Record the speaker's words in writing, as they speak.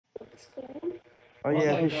it's called. Oh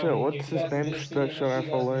yeah, his show. What's If you his guys name? enjoyed this The video, show make I sure you guys be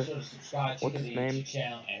follow. sure to subscribe, check What's out his the name? YouTube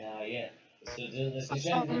channel, and yeah. Let's get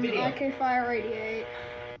into the video. IK Fire 88.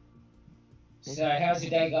 So, how's your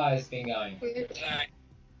day, guys, been going? Good.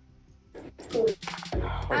 Wait,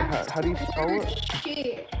 how do you spell it?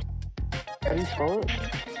 Shit. How do you spell it?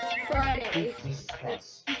 Friday. Jesus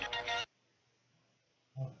Christ.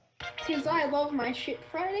 Because I love my shit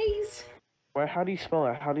Fridays. Wait, how do you spell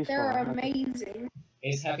it? How do you spell They're it? amazing.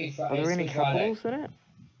 It's Are there any Good Friday. capitals in it?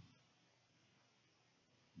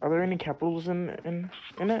 Are there any capitals in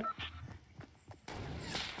it?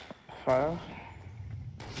 Fire.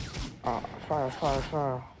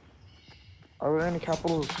 Fire. Are there any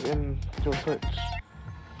capitals in your Twitch?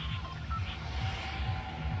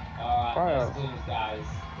 Alright, Fire. let's do this, guys.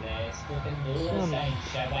 Let's freaking do this thing,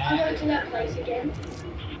 shall I'm we? going to that place again.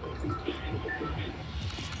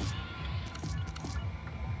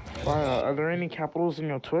 Fire. Are there any capitals in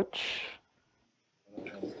your Twitch?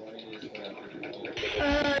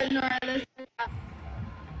 No, there's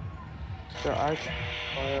So I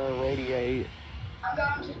fire radiate. I'm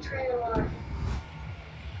going to trade a lot.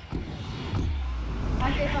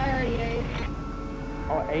 IK Fire 88.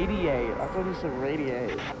 Oh, 88. I thought you said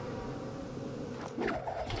radiate.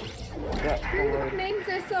 Yeah, Who alright. names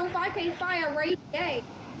themselves IK Fire 88?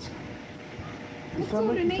 What sound sort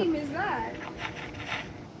like of you name said- is that?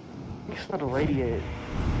 It's not a radiate.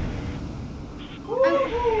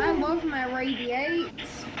 I love my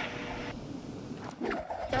radiates.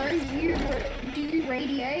 So do you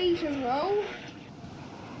radiate as well?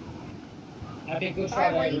 Happy Good I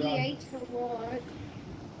Friday, everyone. radiate a lot.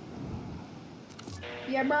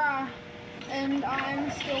 Yeah, bruh. And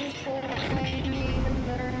I'm still falling even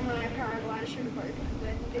though my paraglide should have opened.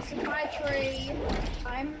 But this is my tree.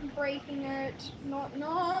 I'm breaking it. Not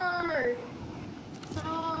no.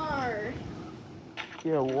 No.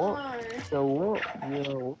 Yeah, what? No. Yeah,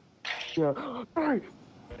 what? Yeah. Hey!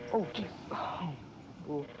 Oh, jeez.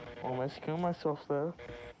 Oh, almost killed myself there.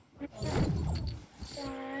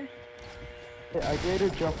 Sorry. Hey, I did a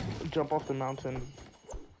jump off the mountain.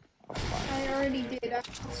 I already did. I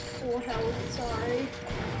was full health. Sorry.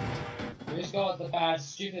 Who's got the bad,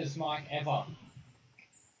 stupidest mic ever?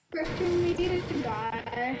 Christian needed to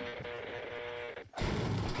die.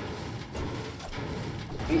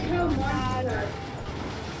 You killed one.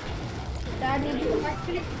 Dad, did you like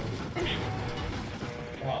me?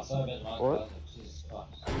 Oh, so a bit like What? Jesus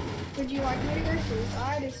Christ. Would you like me to go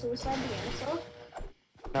suicide? Is suicide the answer?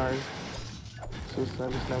 No.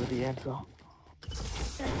 Suicide is never the answer.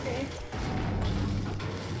 Okay.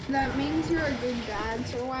 That means you're a good dad,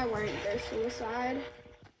 so I won't go suicide.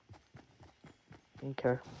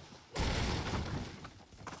 Okay.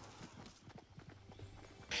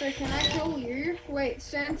 So can I kill you? Wait,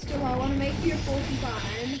 stand still. I want to make you a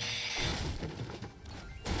porcupine.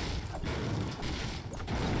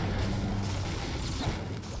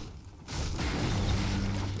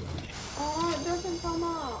 Oh, it doesn't come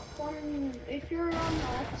up. If you're on the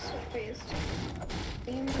opposite face.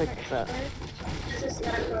 Take that. This is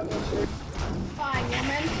not problem. Fine, you're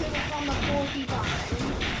meant to become a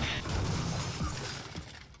porcupine.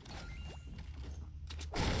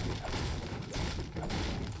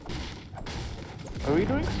 Are we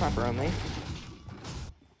doing sniper only?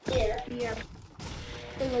 Yeah. Yeah.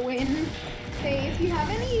 For the win. Okay, if you have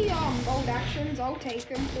any gold actions, I'll take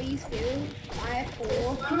them. Please do. I have 4.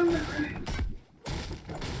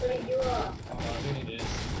 Wait, you are. Oh, I really did.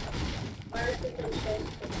 Where is the consent?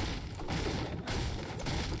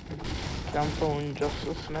 Downfall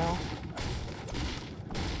injustice now.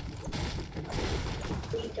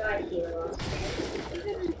 We died here last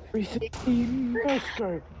time. 316. Let's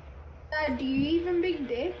go. Do you even big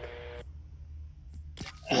dick?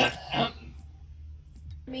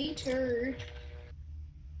 Me too.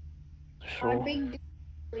 My Sure. big dick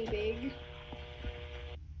is really big.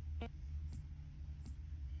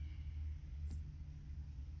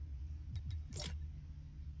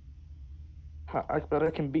 I bet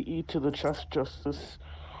I can beat you to the chest justice.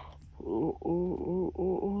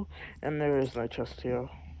 Ooh. And there is no chest here.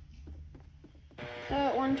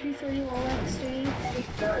 1, 2, 3, roll XD.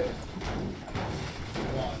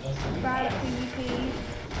 Bad at PvP.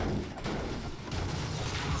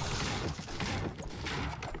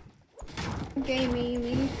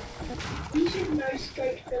 me. You should no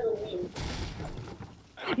scope for the win.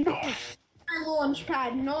 No! My launch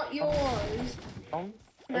pad, not yours.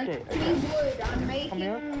 Okay, Me wood, I'm Come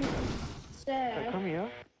here. making stair. Come here.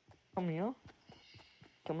 Come here.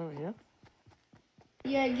 Come over here.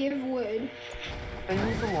 Yeah, give wood. I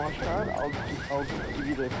use the launch pad. I'll give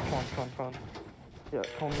you this. Come on. Yeah,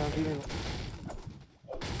 come down to you.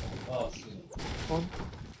 Oh,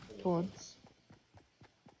 Go on.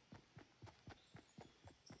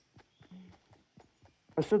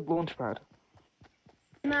 I said launchpad.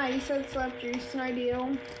 Nah, you said slap juice, no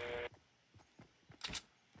deal.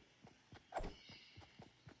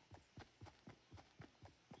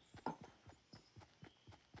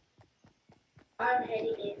 I'm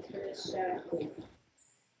heading into the circle.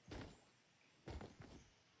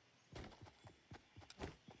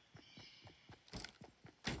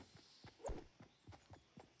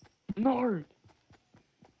 No!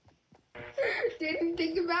 Didn't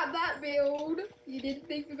think about that build. You didn't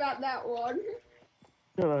think about that one.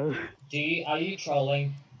 Yeah. Are you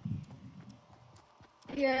trolling?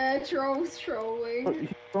 Yeah, trolls But trolling. he's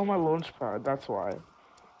on my launchpad, that's why.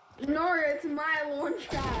 No, it's my launch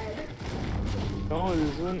pad. No, it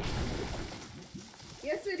isn't.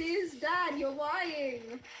 Yes, it is, Dad. You're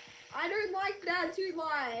lying. I don't like dads who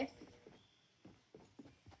lie.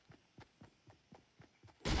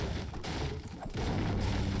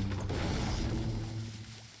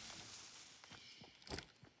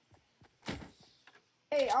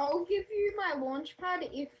 Hey, I'll give you my launch pad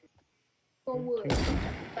if you would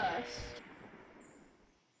first.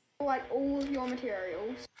 Like all of your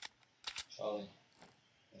materials. Trolling.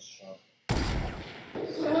 That's troll.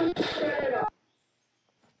 Someone shut it off.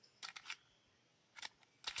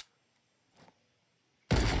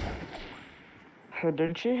 Hey,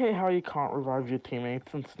 don't you hate how you can't revive your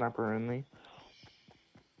teammates in sniper only?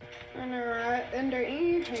 I know, right? And don't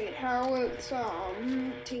you hate how it's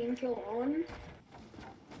team kill on?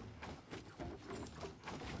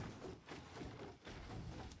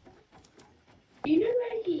 Do you know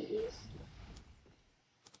where he is?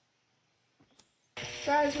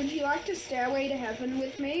 Guys, would you like to Stairway to Heaven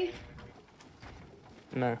with me?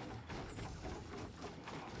 No.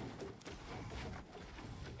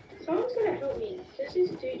 Someone's gonna help me. This is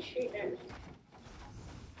dude shooting at me.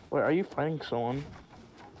 Wait, are you fighting someone?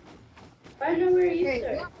 I don't know where he is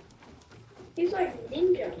Hey, though. He's like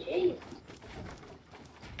ninja, jeez.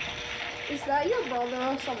 is that your brother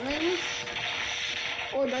or something?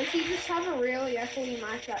 Or does he just have a really echoey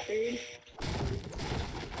mic, that dude?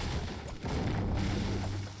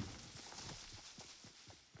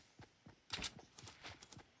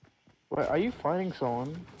 Wait, are you fighting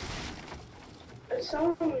someone? But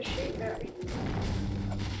someone was shooting at me.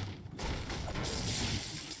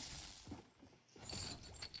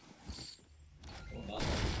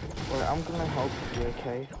 Wait, I'm gonna help you,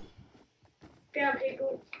 okay? Found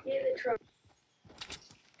people near the truck.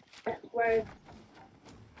 Where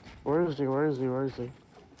Where is he? Where is he? Where is he?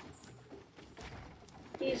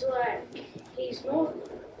 he's north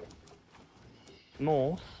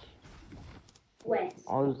North? west.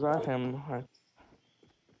 Oh, is that him?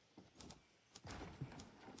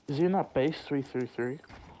 Is he in that base 333?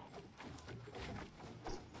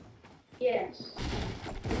 Yes.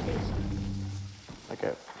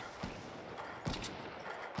 Okay.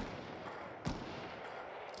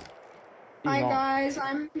 Hi He's not. guys,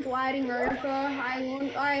 I'm gliding over.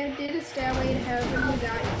 I did a Stairway to Heaven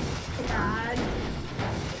without bad.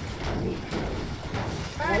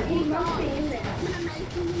 Guys, He look must up. be in there. I'm an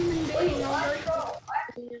amazing human Wait, being.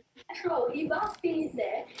 I troll. He must be in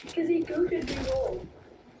there because he booted me all.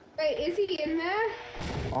 Wait, is he in there?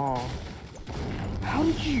 Oh. How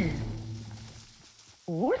did you?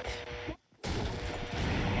 What?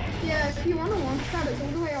 Yeah, if you want to launch pad, it's all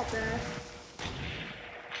the way up there.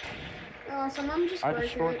 Oh, someone just I broke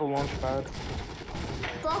destroyed it. the launch pad.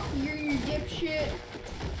 Fuck you, you dipshit.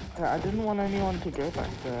 I didn't want anyone to go back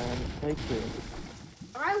there and take it.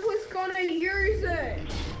 I was gonna use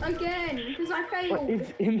it again because I But failed.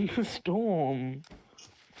 it's in the storm.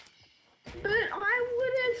 But I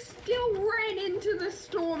would have still ran into the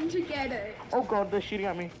storm to get it. Oh god, they're shooting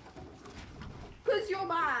at me. Because you're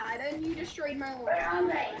bad and you destroyed my Where launch. are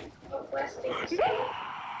they? Oh, westing.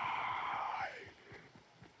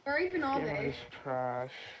 Or even are Game mode they? is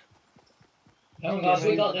trash. Come on, guys, we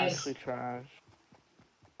Game got mode is this. actually trash.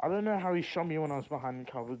 I don't know how he shot me when I was behind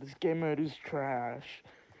cover. This game mode is trash.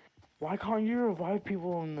 Why can't you revive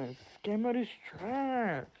people in this? Game mode is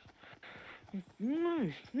trash. Game mode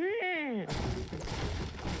is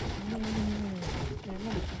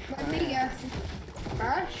Let me guess.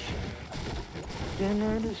 Trash? Game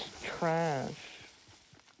mode is trash.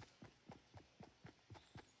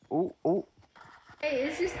 Oh, oh. Hey,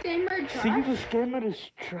 is this game mode See, trash? this game mode is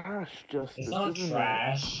trash, Justice. It's not isn't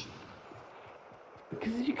trash. it?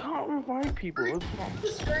 Because you can't revive people. It's not.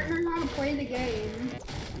 Just don't know how to play the game.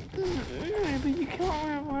 No, but you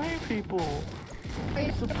can't revive people. Wait,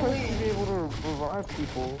 You're supposed to be able to revive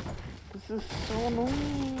people. This is so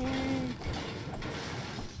annoying.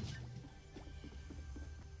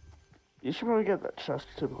 You should probably get that chest,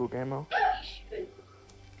 typical gamer. You should.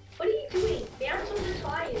 What are you doing? Bounce on the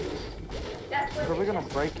tires. That's You're what probably it gonna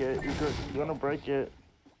is. break it. You're gonna break it.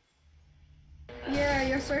 Yeah,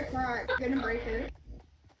 you're so right. You're gonna break it.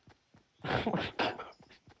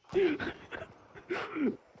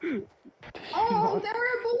 Oh, there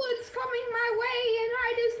are bullets coming my way, and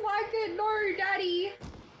I dislike it. No, Daddy.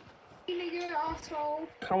 You asshole.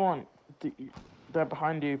 Come on. They're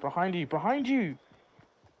behind you. Behind you. Behind you.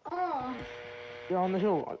 Oh. They're on the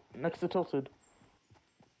hill, next to Tilted.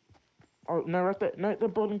 Oh, no, right there. No, they're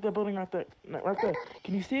building right there. No, right there.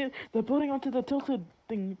 Can you see it? They're building onto the Tilted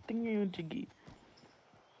thingy-jiggy.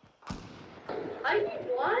 Are you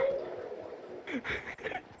blind?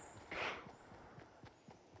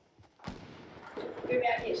 You're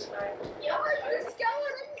about to get sniped. Yeah, it's a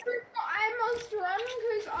skeleton troop. I must run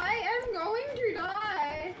because I am going to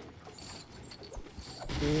die.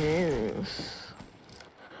 Yes.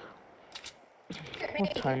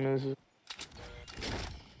 What time is it?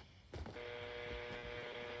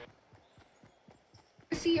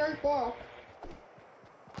 I see your ball.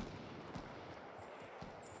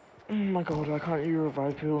 Oh my god, why can't you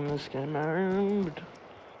revive people in this game, man?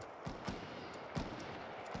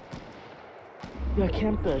 Yeah,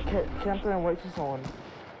 camp there. Camp there and wait for someone.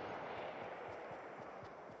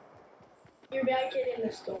 You're about to get in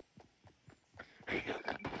the storm.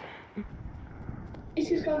 This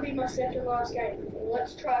is gonna be my second last game.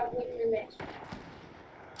 Let's try and win the next one.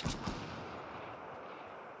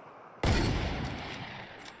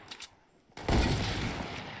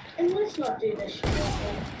 And let's not do this shit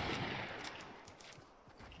again.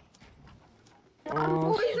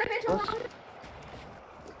 Oh, Boys, I bet let's-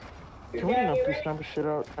 you Can we not do sniper shit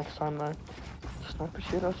out next time, though? Sniper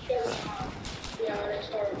shit out? Yeah, that's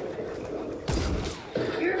horrible.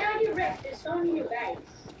 You're about to get wrecked. There's someone in your base.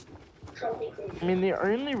 I mean, the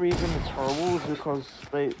only reason it's horrible is because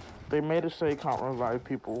they made it so you can't revive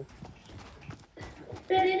people.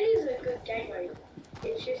 But it is a good game mode.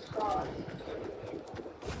 It's just hard.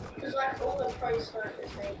 Because like all the pro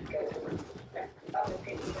snipers, they go to other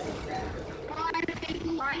people like that.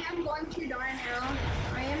 I am going to die now.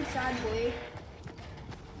 I am sad boy.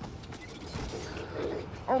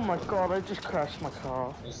 Oh my god, I just crashed my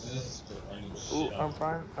car. This is the random Ooh, shit. I'm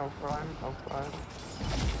fine.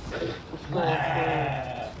 Let's go,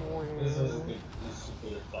 This is a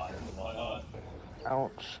good fight. Why not?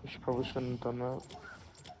 Ouch, we probably shouldn't have done that.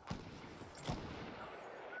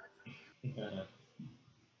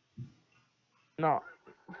 No,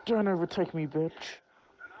 don't overtake me, bitch.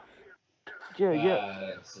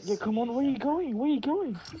 Yeah, come on, where you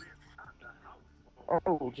going?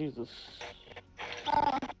 Oh, Jesus.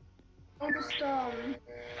 I'll just, yeah,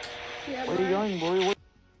 Where you going, boy?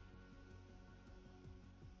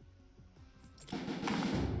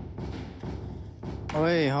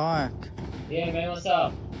 Oi, Hawk. Yeah, man, what's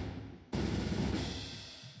up?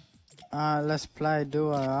 Let's play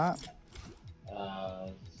duo, alright?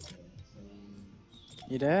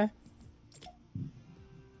 You there?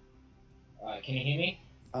 Alright, can you hear me?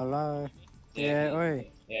 Hello? Yeah, oi.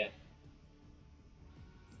 Yeah.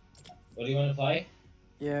 What do you want to play?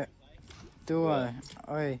 Yeah. Duo.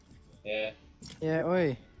 Oi. Yeah. Yeah,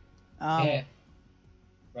 oi. Yeah.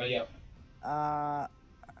 Ready up.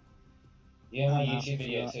 You have my no, YouTube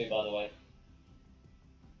video forgot. too, by the way.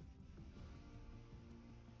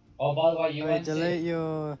 Oh, by the way, you Oi, want delete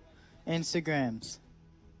your Instagrams.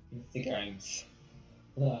 Instagrams.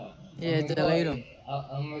 Yeah, delete them.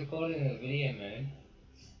 I'm recording a video, man.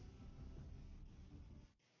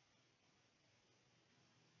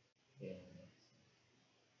 Yeah.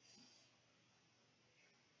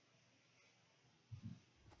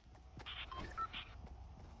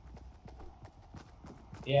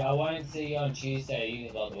 Yeah, I won't see you on Tuesday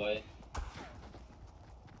either, by the way.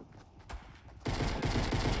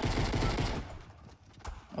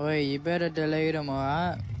 Oi, you better delete them,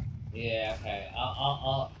 alright? Yeah, okay.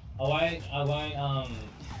 I won't,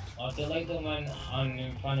 I'll delete them when I'm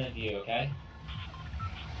in front of you, okay?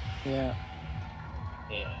 Yeah.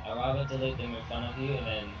 Yeah, I'd rather delete them in front of you and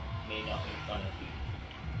then me not in front of you.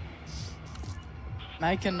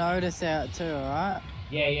 Make a notice out too, alright?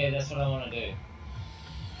 Yeah, that's what I want to do.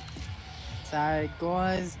 So,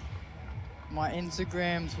 guys, my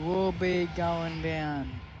Instagrams will be going down,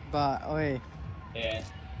 but oi, Yeah.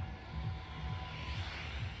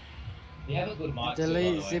 You have a good mic too, by the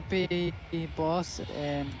delete way. Zippy Boss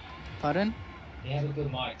and pardon? You have a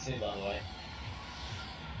good mic too, by the way.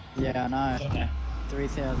 Yeah, I know. It's okay.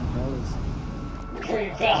 $3,000.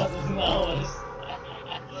 $3,000.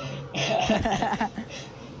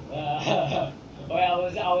 Well,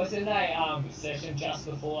 I was in a session just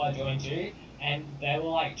before I joined you, and they were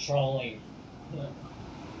like trolling.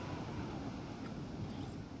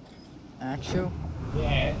 Actual?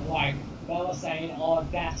 Yeah, like they were saying, "Oh,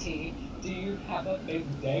 Daddy, do you have a big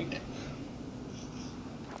dick?"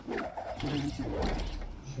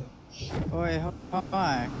 Oi,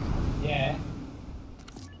 hi. Yeah.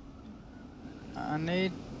 I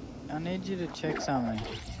need you to check something.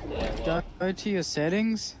 Yeah. What? Go to your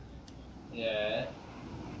settings. Yeah.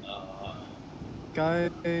 Go.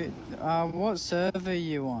 What server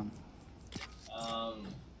you on? Um.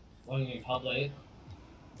 What do you mean public?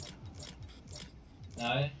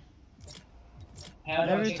 No. How do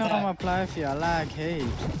I Every check time I that? play with you, I lag heaps.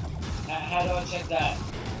 How do I check that?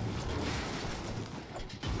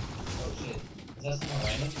 Oh shit. Is that someone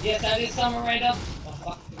random? Yes, that is someone random! Oh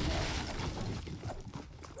fuck.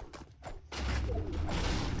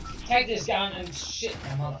 Take this gun and shit,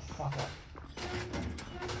 my motherfucker.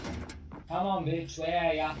 Come on, bitch, where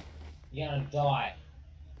are ya? You're gonna die.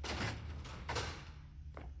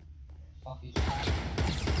 Fuck you.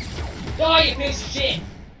 Die, you piece of shit!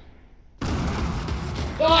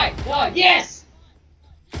 Die! Die! Yes!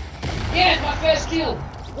 Yes, my first kill!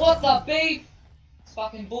 What the beef? It's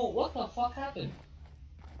fucking bull. What the fuck happened?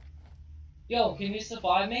 Yo, can you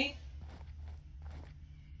survive me?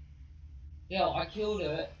 Yo, I killed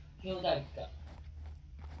her. Killed that guy.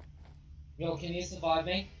 Yo, can you survive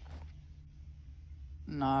me?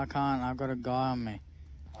 No, I can't. I've got a guy on me.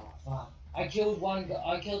 Oh fuck. I killed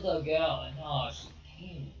I killed a girl and oh she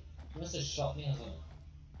came. She must have shot me or something.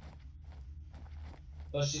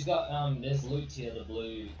 But she's got there's loot here, the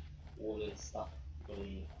blue water stuff.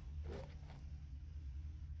 Blue.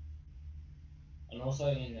 And also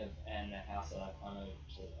in the house that I kind of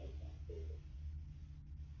open.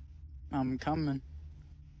 I'm coming.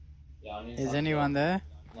 Yeah, I need Is some anyone there?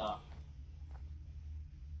 No.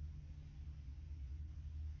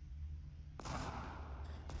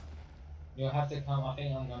 You'll have to come. I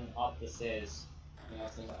think I'm going up the stairs. You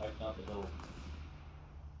have to open up the door.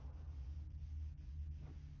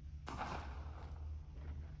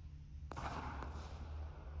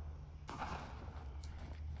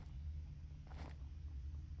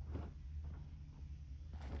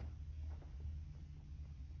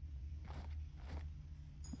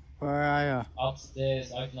 Where are you?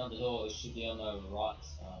 Upstairs, open up the door. It should be on the right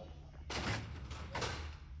side.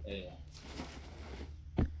 There you go.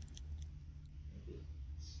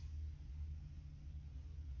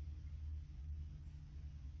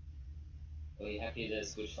 Are you happy that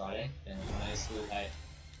it's Good Friday? And no school hate.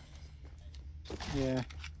 Yeah.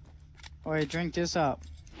 Oi, drink this up.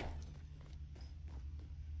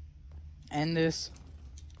 And this.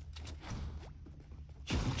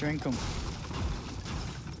 Drink them.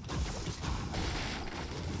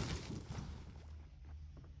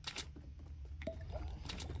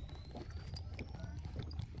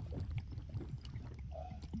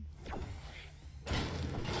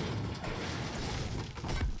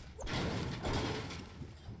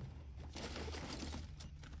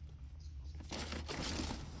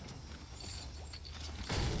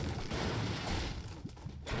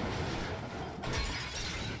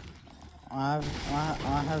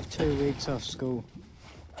 I have 2 weeks off school.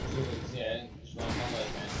 Yeah, just run holiday,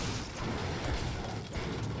 man.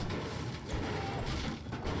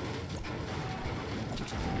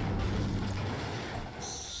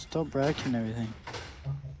 Stop breaking everything.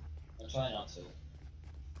 I'm trying not to.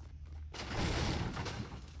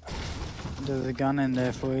 There's a gun in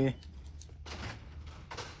there for you.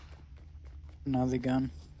 Another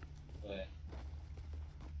gun Where?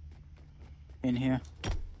 in here.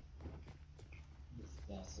 This is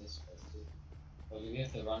downstairs supposed to. Well, do we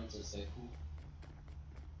have to run to the circle?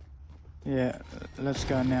 Yeah, let's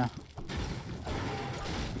go now.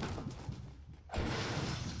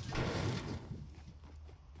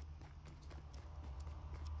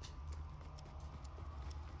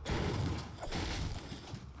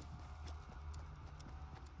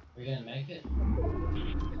 Are we gonna make it?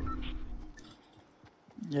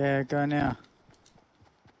 Yeah, go now.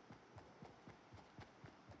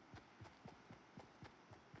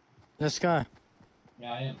 Let's go.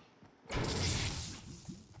 Yeah, I am.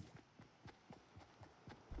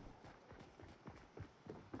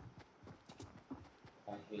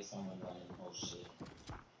 I hear someone running. Oh shit.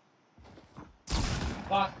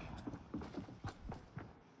 Fuck!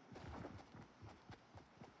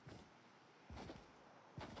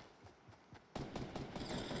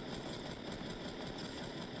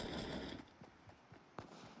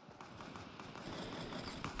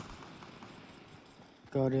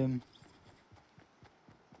 Got him.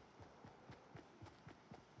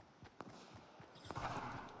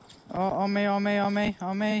 Oh, on me, on me, on me,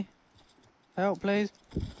 on me. Help, please.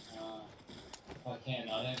 If I can,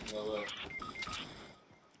 I don't think I will.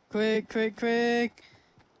 Quick, quick, quick.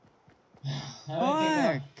 I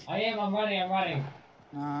don't think Fuck. I'm running.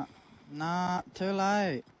 Nah, too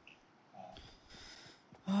late.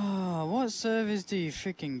 Oh, what servers do you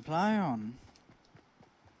freaking play on?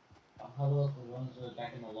 I'll have a look at the ones that are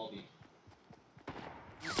back in the lobby.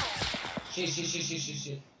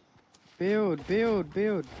 Shit. Build, build,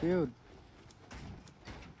 build, build.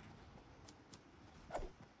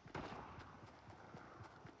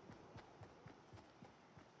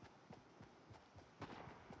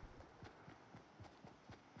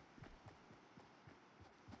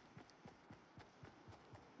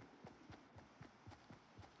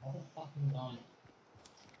 How the fucking line?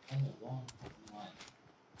 On the wrong fucking line.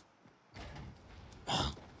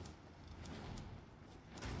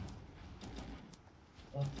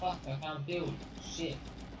 The fuck? I can't build. Shit.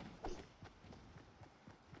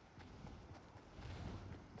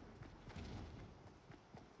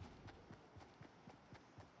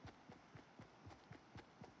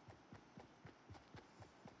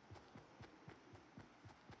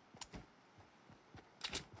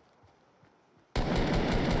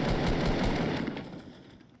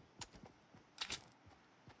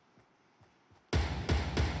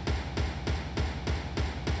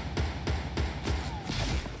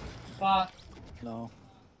 Fuck. No.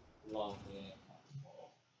 Lol, yeah.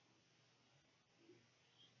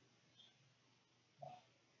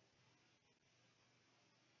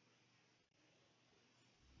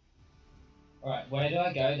 Alright, where do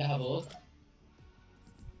I go to have a look?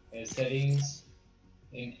 There's settings.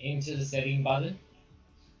 Into the setting button.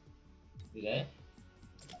 You there?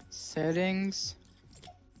 Settings.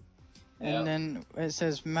 And Yeah. then it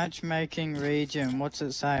says matchmaking region. What's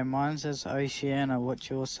it say? Mine says Oceania. What's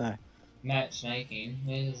yours say? Matchmaking.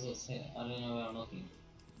 Where does it say? I don't know where I'm looking.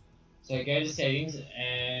 So go to settings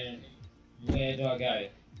and where do I go?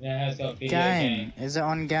 Now it's got video game. Is it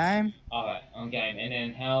on game? Alright, on game. And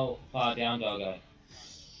then how far down do I go?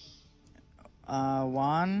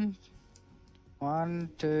 One,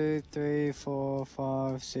 2, 3, 4,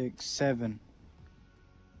 5, 6, 7.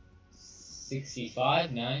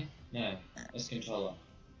 65? No. It's controller.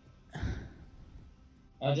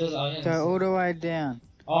 I didn't Go see. all the way down.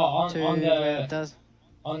 Oh, on Where the it does.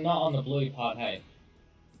 not on the blue part. Hey,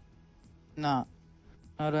 No,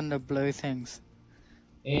 not on the blue things.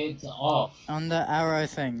 it's off. On the arrow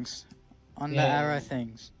things. On the Yeah. arrow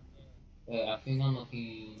things. Wait, I think I'm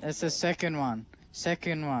looking. It's the second one.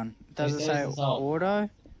 Second one. Does It it says say it's off. auto?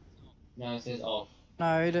 No, it says off.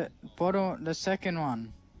 No, the bottom. The second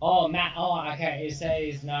one. Oh, Matt. Oh, okay. It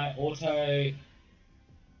says no auto.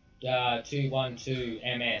 212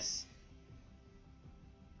 ms.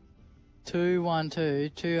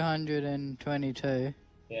 212, 222.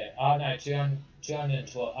 Yeah. Oh no,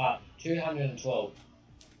 212. 212.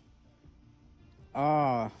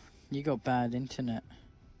 Oh, you got bad internet.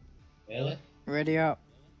 Really? Ready up.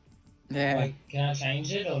 Yeah. Wait, can I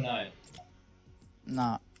change it or no?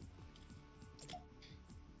 Nah.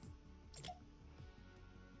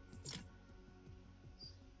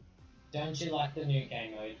 Don't you like the new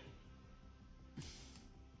game mode?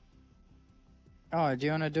 Oh, do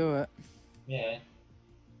you want to do it? Yeah.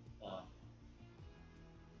 Oh.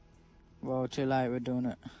 Well, too late. We're doing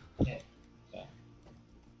it. Yeah. So.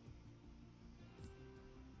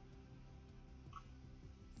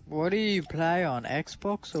 What do you play on?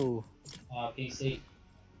 Xbox or PC.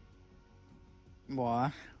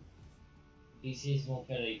 why? PC is more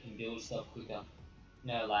better, you can build stuff quicker.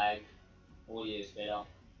 No lag. Audio is better.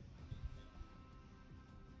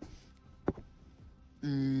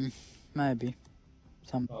 Maybe.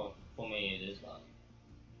 Some. Oh, for me it is, but.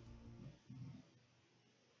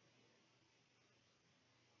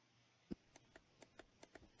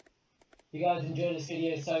 If you guys enjoyed this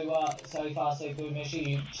video so far so good, make sure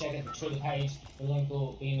you check out the Twitter page. The link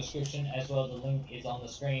will be in the description as well. The link is on the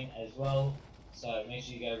screen as well. So make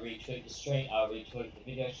sure you go retweet the stream, retweet the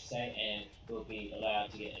video I should say, and we'll be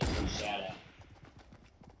allowed to get a shout out.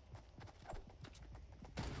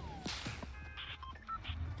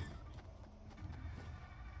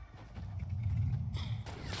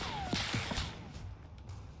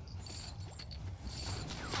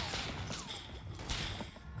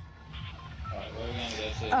 Alright, where are we gonna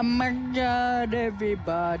go to? Oh my god,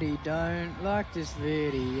 everybody don't like this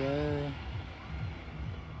video.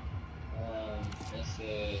 Let's go.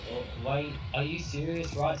 Oh, wait, are you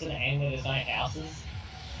serious? Right to the end where there's no houses?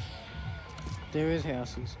 There is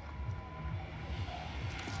houses.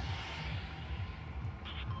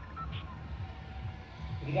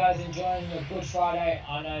 If You guys enjoying the Good Friday?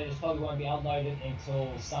 I know this probably won't be uploaded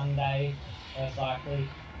until Sunday, most likely.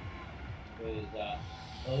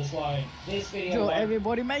 Because, well, this video So won't.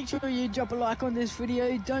 everybody, make sure you drop a like on this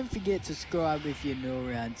video. Don't forget to subscribe if you're new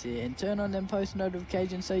around here, and turn on them post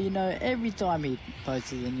notifications so you know every time he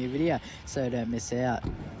posts a new video, so don't miss out.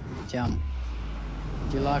 Jump.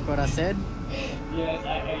 Do you like what I said? Yes,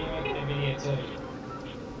 I know you're making a video too.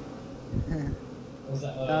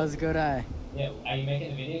 That was good, eh? Yeah, are you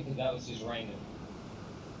making a video? Because that was just random.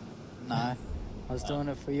 No, I was doing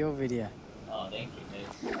it for your video. Oh, thank you,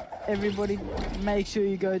 mate. Everybody, make sure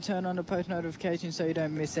you go turn on the post notifications so you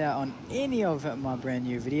don't miss out on any of my brand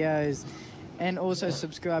new videos. And also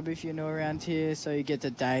subscribe if you're new around here so you get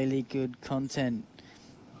the daily good content.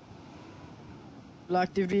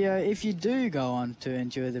 Like the video if you do go on to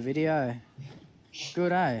enjoy the video.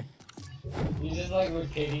 Good, eh? You're just like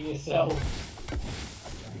repeating yourself.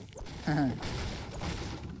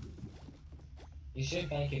 You should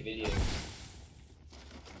make a video.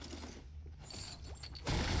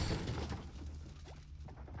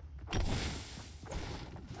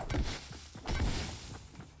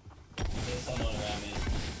 There's someone around me.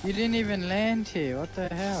 You didn't even land here, what the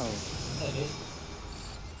hell? Yes, I did.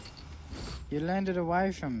 You landed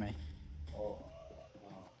away from me. Oh,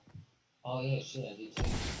 no. Oh yeah, shit, I did too.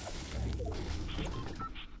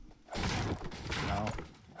 No.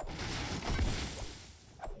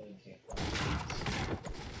 Okay.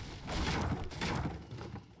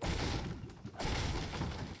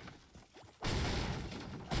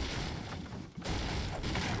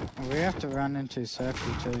 We have to run into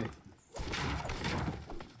circle too.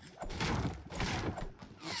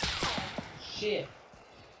 Shit.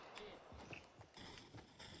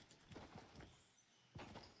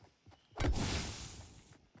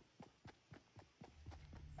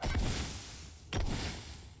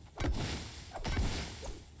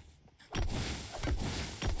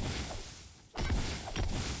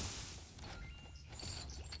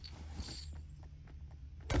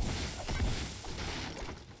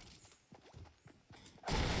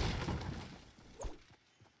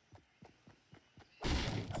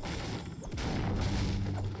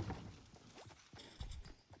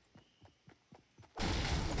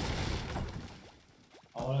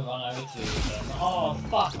 I wanna run over to them. Oh,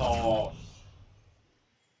 fuck off!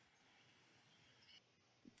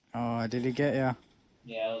 Oh, did he get ya?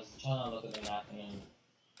 Yeah, I was trying to look at the map and then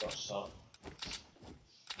got shot.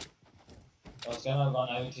 I was gonna run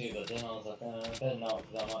over to you, but then I was like, I better not,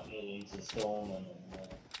 because I might get into the storm and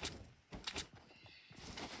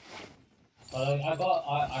But I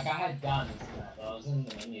had guns and that, but I was in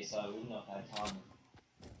the menu, so I wouldn't have had time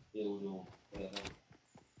to build or whatever.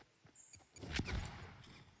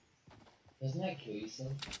 Doesn't that kill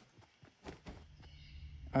yourself?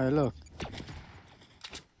 Oh, look.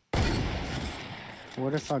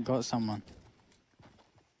 What if I got someone?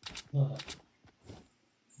 I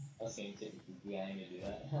seem typically game to do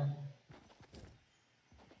that.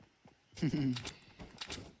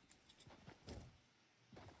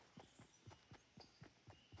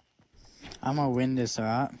 I'm gonna win this,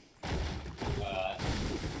 alright? Alright.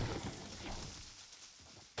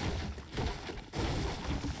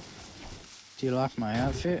 Do you like my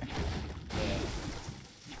outfit? Yeah.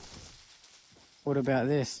 What about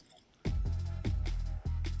this?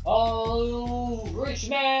 Oh, rich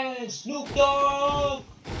man, Snoop Dogg!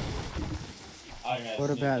 I don't know. What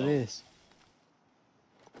Snoop about Dogg. this?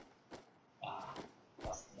 Ah,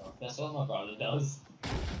 that's what my brother does.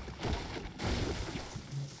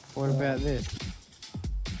 What about this?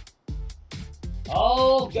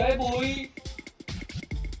 Oh, okay, boy!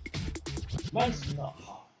 Man's not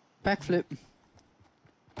hot. Backflip.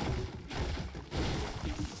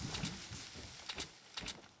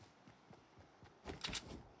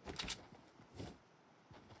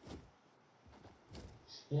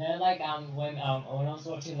 You know, like when I was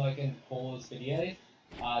watching Logan Paul's video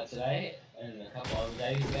today and a couple other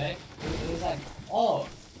days ago, it was like, oh,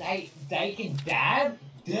 they can dab?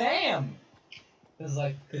 Damn! It was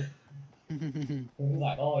like it was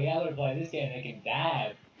like, oh yeah, I'm gonna play this game, they can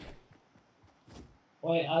dab.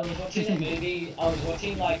 Wait, I was watching a movie, I was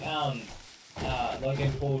watching like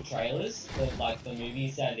Logan Paul trailers for like the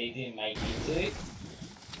movies that they didn't make into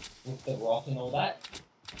with The Rock and all that.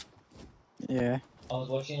 Yeah. I was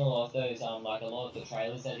watching a lot of those, like a lot of the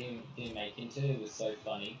trailers that didn't make into. It was so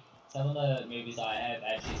funny. Some of the movies I have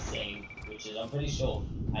actually seen, which is I'm pretty sure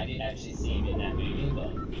I did actually see him in that movie,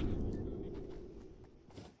 but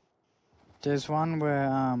There's one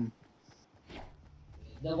where,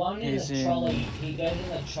 the one in He's the trolley, he goes in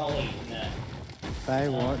the trolley in that.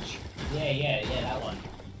 Baywatch. Yeah, that one.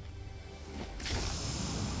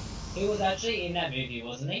 He was actually in that movie,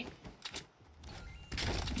 wasn't he?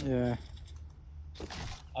 Yeah.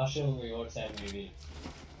 I should rewatch that movie.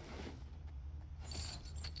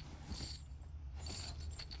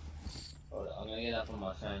 Hold on, I'm gonna get up on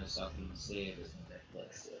my phone so I can see if it's on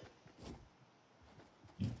Netflix still.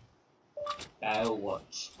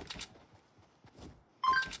 Baywatch.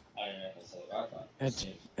 I don't know if I said it right, but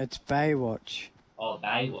It's Baywatch. oh,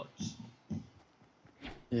 Baywatch.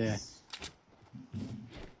 Yeah.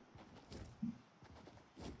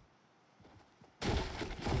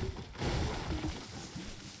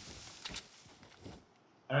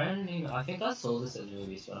 I think I saw this at the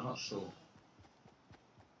movies, but I'm not sure.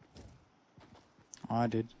 I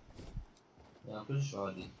did. Yeah, I'm pretty sure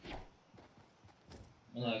I did.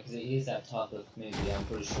 No, because it is that type of movie, I'm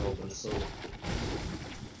pretty sure, but I saw it.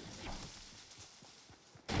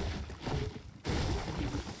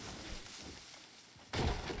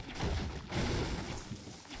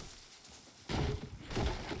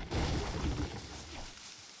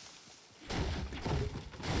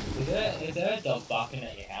 Is there a dog barking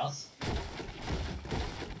at your house?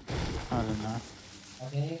 I don't know. I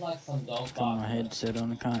can hear like some dog Got my barking. headset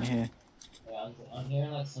on, can't hear. Yeah, I'm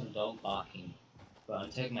hearing like some dog barking. But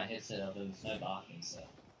I'm taking my headset off and there's no barking, so.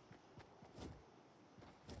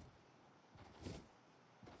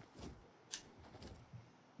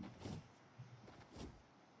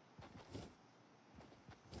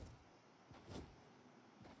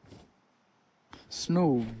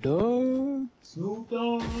 Snoop Dogg. Snoop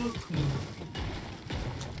Dogg!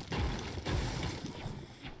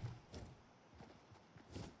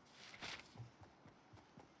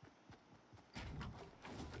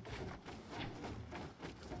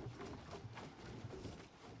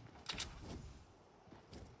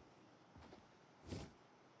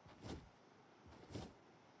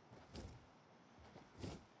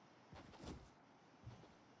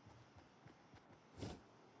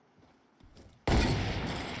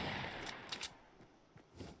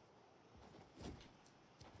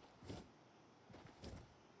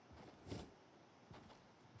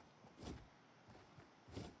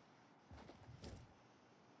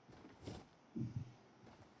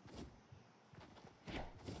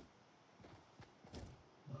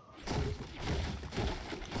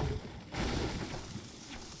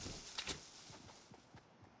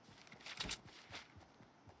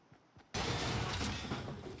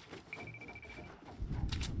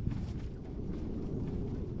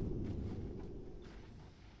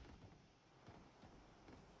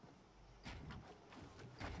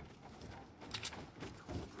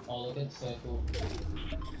 Oh, look at the circle.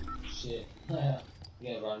 Shit. You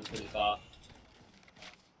gotta run pretty far.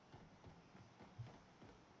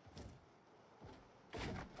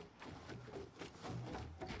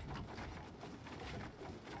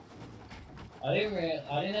 I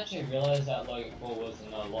didn't actually realize that Logan Paul was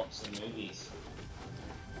in lots of movies.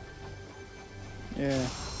 Yeah.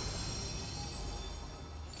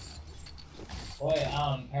 Wait,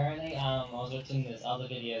 apparently, I was watching this other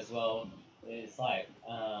video as well. It's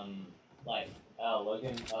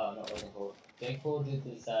Logan, not Logan Paul. Jake Paul did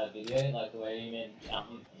this video, like where he met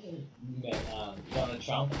Donald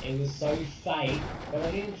Trump. It was so fake, but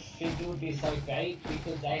I didn't think it would be so fake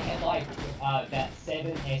because they had like about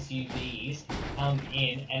 7 SUVs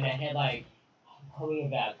in, and they had like probably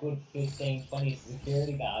about good 15, 20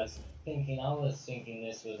 security guards. I was thinking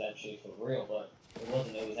this was actually for real, but it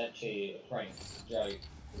wasn't. It was actually a prank joke.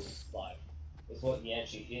 It was like, it's what you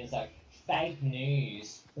actually hear. It's like fake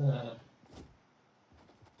news. And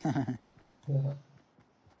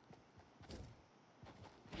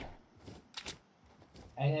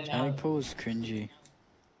then Jake Paul's cringy.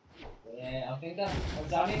 yeah, I think I'm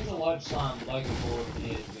starting to watch Logan Paul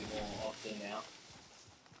videos a bit more often now.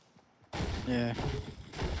 Yeah.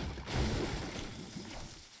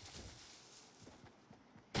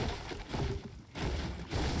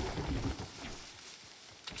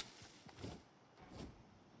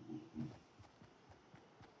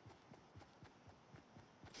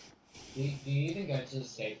 Do you even go to the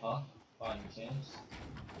skate park by any chance?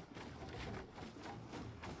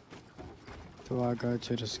 Do I go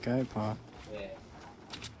to the skate park? Yeah.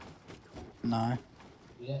 No.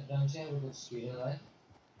 Don't you have a good scooter though?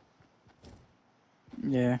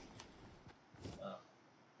 Yeah. Oh.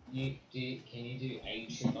 Can you do a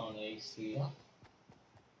trip on a scooter?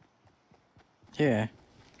 Yeah.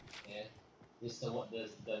 Yeah. Just the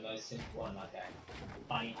most simple one, like a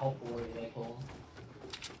bunny hop or whatever they call them.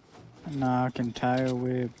 No, I can tail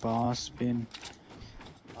whip, bar spin.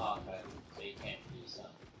 Oh, okay. So you can't do some.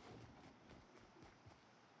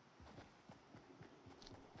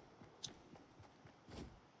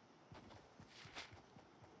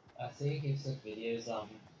 see heaps of videos, lots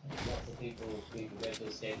of people go to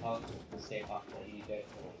the skate park that you go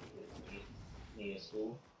for near your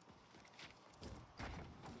school.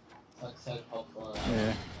 It's like so popular now.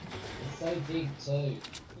 Yeah. It's so big too.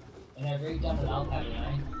 And they've redone it up, haven't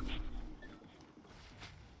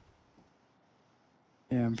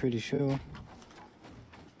they? Yeah, I'm pretty sure. Yeah,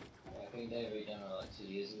 I think they redone it like 2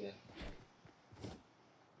 years ago.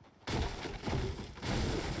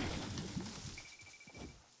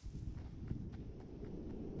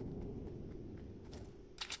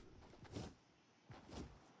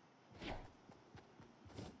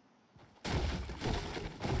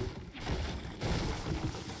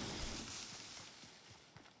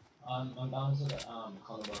 I'm going to the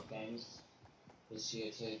Commonwealth Games this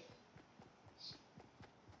year too.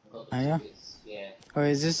 I've got the Are ya? tickets, yeah. Oh,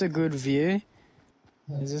 is this a good view?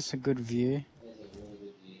 Is this a good view? There's a really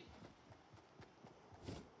good view.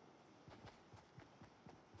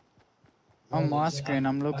 On my There's- screen,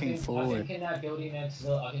 I'm looking I forward. think in that building next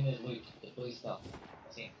door, I think there's loot, the blue stuff.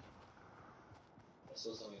 I think. I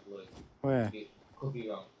saw something blue. Where? Could be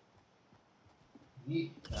wrong. No.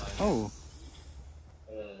 Oh,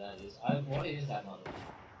 Whatever that is. What is that model?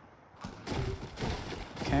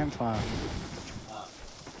 campfire. Ah.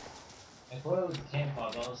 I thought it was a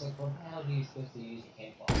campfire, but I was like, what the hell are you supposed to use a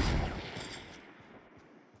campfire?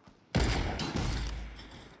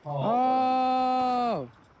 Oh!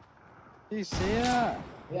 Do you see that?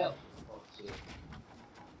 Yep. Oh shit.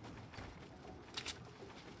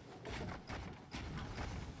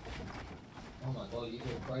 Oh my god, you go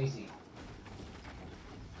crazy.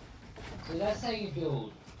 So that's how you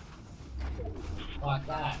build. Like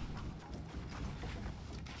that.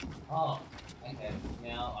 Oh, okay.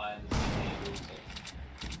 Now I understand how you build it.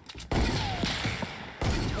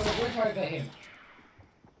 Oh, let's try for him.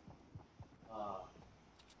 Ah.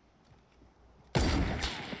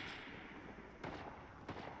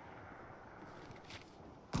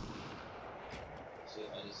 Shit,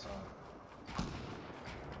 I just saw him.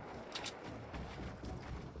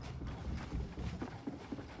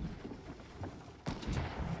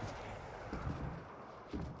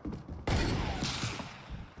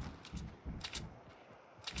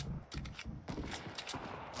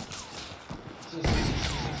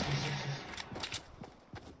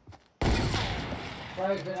 Throw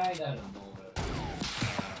a grenade at him over.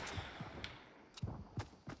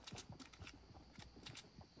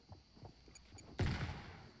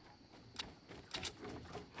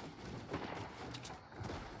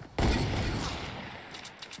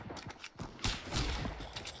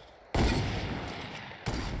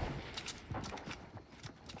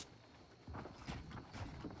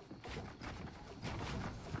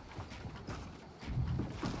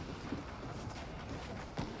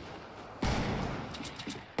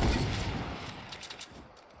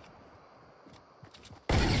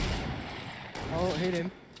 Oh, hit him.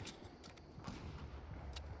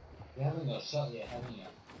 You haven't got shot yet, haven't you?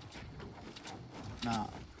 Nah.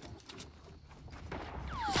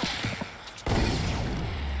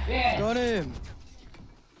 Yes! Got him.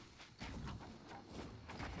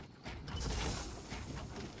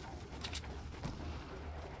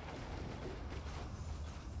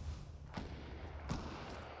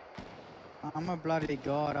 I'm a bloody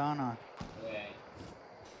god, aren't I? Yeah.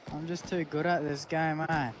 I'm just too good at this game,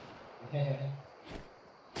 eh?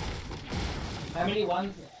 How many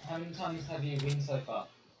times have you win so far?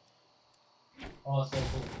 Oh, so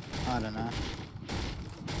cool. I don't know.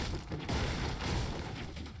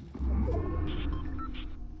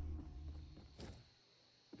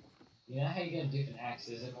 You know how you get different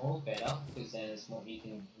axes and all better? Because then it's more, you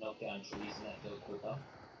can knock down trees and that build quicker.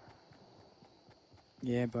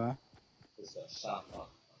 Yeah, bro. It's got sharper.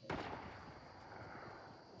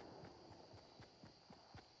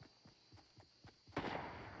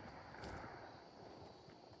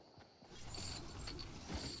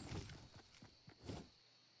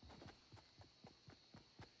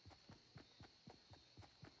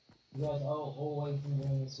 You guys are always been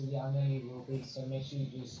doing this video, I know you will be, so make sure you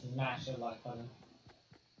do smash the like button.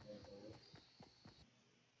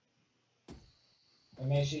 And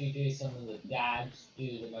make sure you do some of the dabs,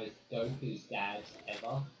 do the most Goku's dabs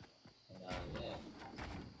ever. And yeah.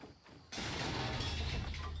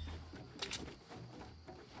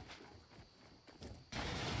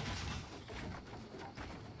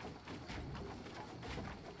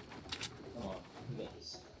 Come on, you get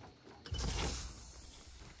this.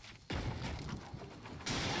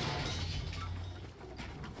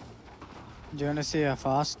 Do you want to see how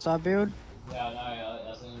fast I build? Yeah, I know,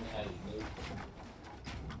 I seen how you move.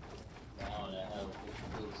 Now I know how to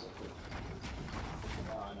do so quick.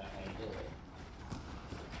 Now I know how you do it.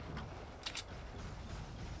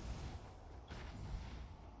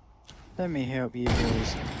 Let me help you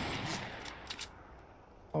boys.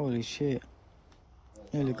 Holy shit.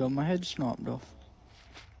 Nearly got my head snapped off.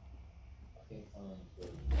 I think someone's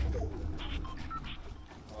good.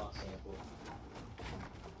 Oh, circle.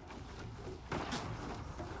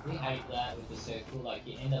 We hate that with the circle, like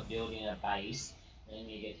you end up building a base and then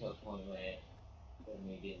you get to a point where it doesn't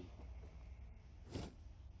move in.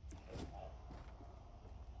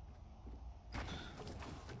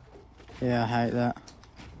 Yeah, I hate that.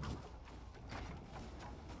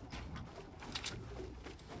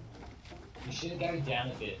 You should go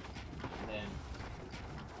down a bit, and then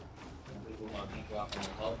people might pick you up on the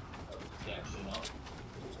top, but you actually not.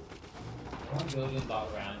 One building bar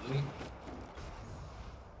around you.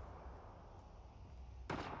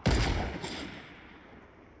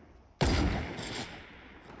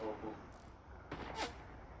 Awful.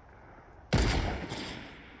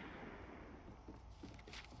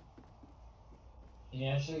 Can you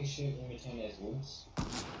actually shoot in between those wolves?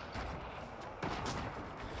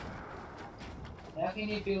 How can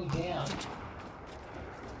you build down?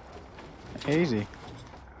 Easy.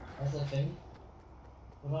 That's the thing.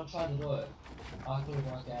 When I tried to do it, I couldn't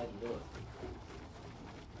work out how to do it.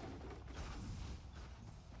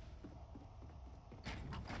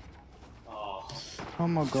 Oh, Oh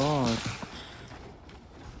my god.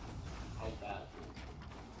 I hate that.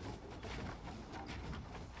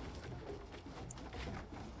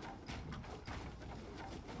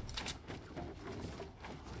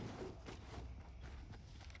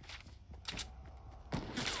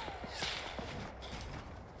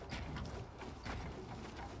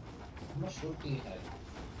 How much wood do you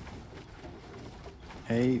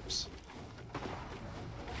have? Heaps.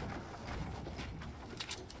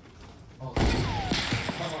 Oh,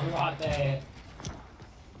 someone right there.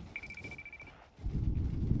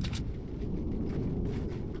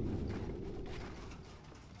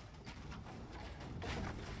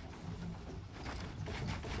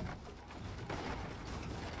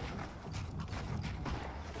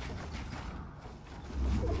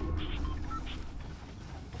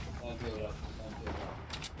 Don't build up, don't build up.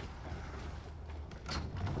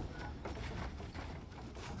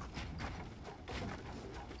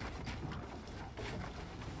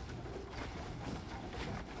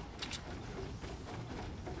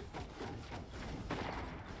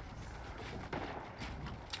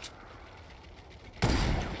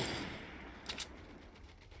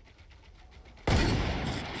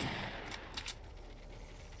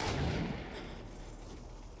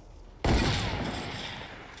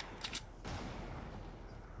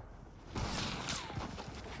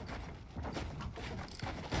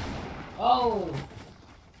 Oh!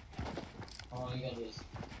 Oh, you got this.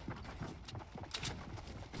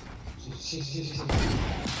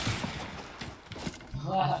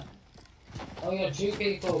 Oh, you got two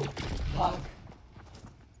people. Fuck.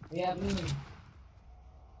 We have me.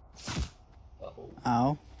 Uh-oh.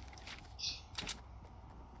 Ow.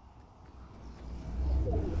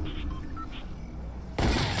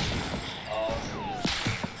 Oh,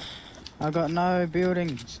 I got no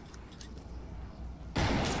buildings.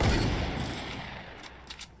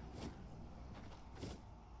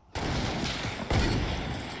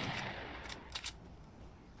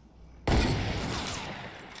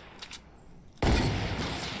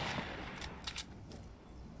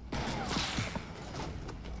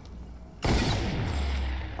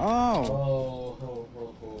 Oh. Oh, ho, ho,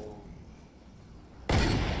 ho.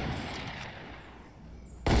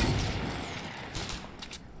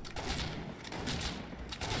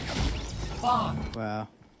 Fuck! Wow.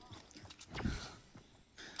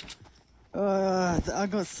 I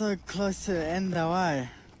got so close to the end though, eh?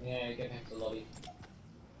 Yeah, get back to the lobby.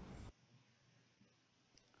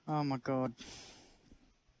 Oh my god.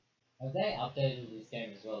 Have they updated this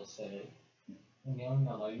game as well, so that when you're on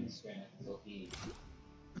the loading screen, I can still hear you?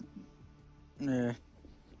 Yeah.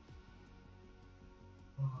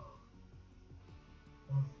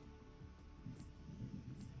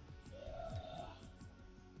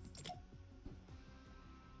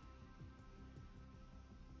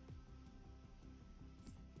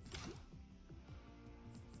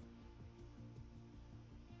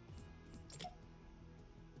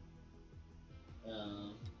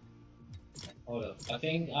 Hold up. I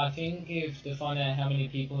think if to find out how many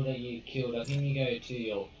people that you killed, I think you go to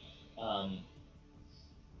your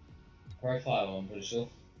profile. I'm pretty sure.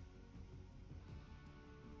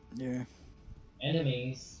 Yeah.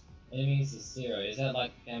 Enemies is 0. Is that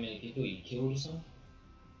like how many people you killed or something?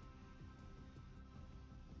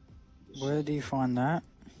 Where do you find that?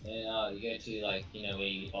 And you go to like where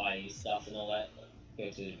you buy your stuff and all that. Go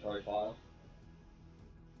to the profile.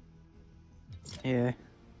 Yeah.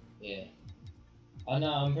 Yeah. I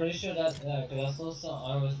know, I'm pretty sure that, because I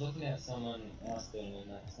saw I was looking at someone else doing it,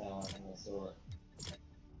 and that's how I think I saw it.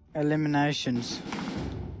 Eliminations.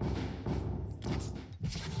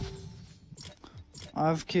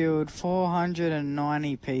 I've killed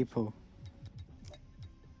 490 people.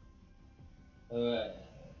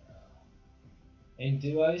 In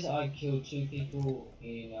duos, I killed 2 people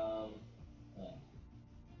in,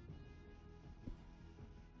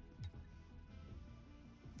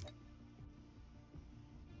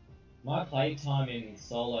 my playtime in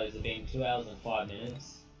solos have been 2 hours and 5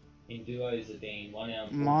 minutes. In duos have been 1 hour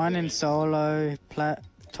and 42 Mine in minutes. solo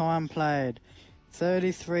time played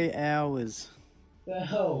 33 hours.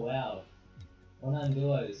 Oh wow. 100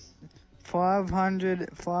 duos.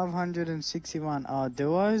 561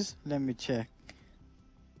 duos. Let me check.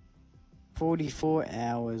 44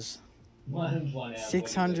 hours. 1 hour.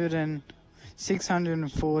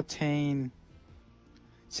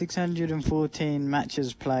 614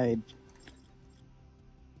 matches played.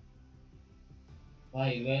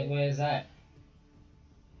 Wait, where's that?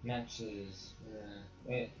 Matches.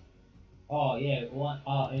 Where? Oh yeah, in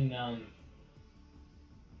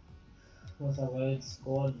what's that word?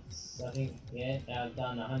 Squads, I think. Yeah, I've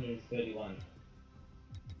done 131.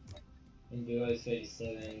 In duos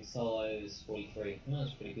 37, solos 43. Oh,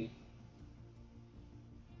 that's pretty good.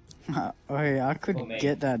 Oh yeah, I could For me.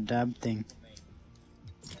 get that dab thing.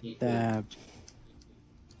 You could.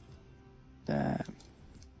 Dab.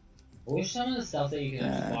 I wish some of the stuff that you can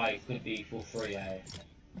actually buy could be for free, eh?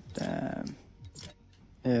 Dab.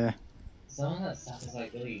 Yeah. Some of that stuff is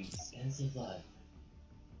like really expensive, like.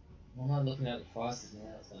 I'm not looking at the prices now,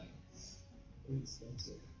 it's like really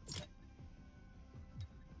expensive.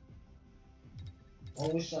 I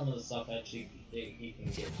wish some of the stuff actually you can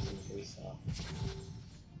get some free stuff.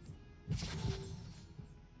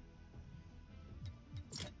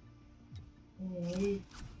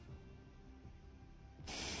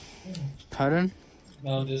 Pardon?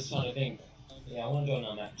 No, I'm just trying to think. Yeah, I want to join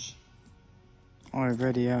our match. Oh,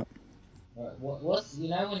 ready up. Alright, what's, you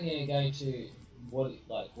know when you go to, what do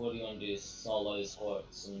you want to do, solo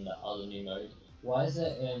squats and the other new mode? Why is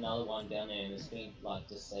there another one down there and it's been like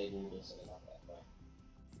disabled or something like that, bro?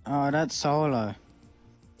 Oh, that's solo.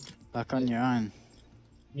 Like on your own.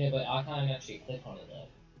 Yeah, but I can't actually click on it though.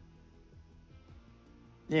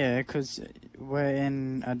 Yeah, because we're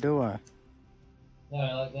in a duo. No,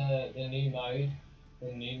 like the new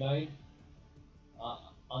mode,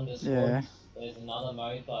 under squads, Yeah. there's another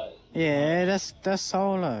mode, but... Yeah, that's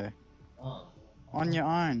solo. Oh. On your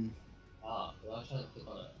own. Well I tried to click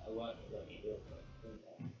on it, it won't let me do it, but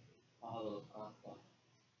I'll have a look after.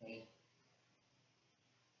 Okay.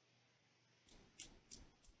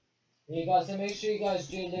 Yeah guys, so make sure you guys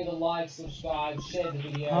do leave a like, subscribe, share the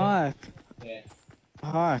video. Hi. Yeah.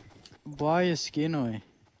 Hi. Buy your skin away.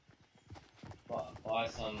 Buy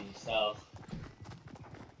some stuff.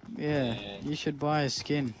 Yeah, you should buy a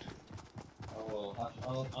skin.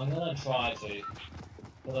 I'm gonna try to.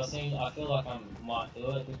 Because I feel like I might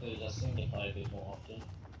do it because I seem to play a bit more often.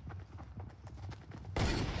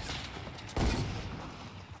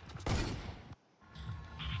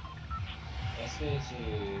 Let's go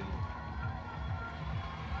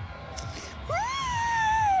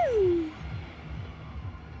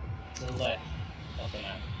to the left of the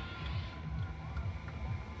map.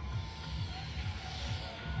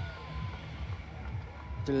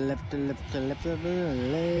 To the left, to the left, to the left, to the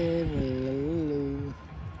left.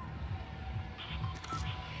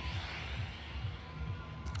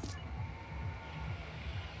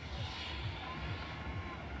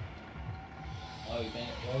 Oh,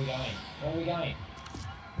 where are we going? Where are we going?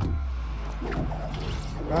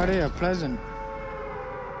 Right here, Pleasant.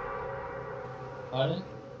 Pardon?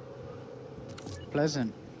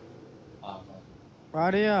 Pleasant. Oh, okay.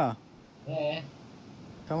 Right here. Yeah.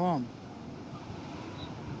 Come on.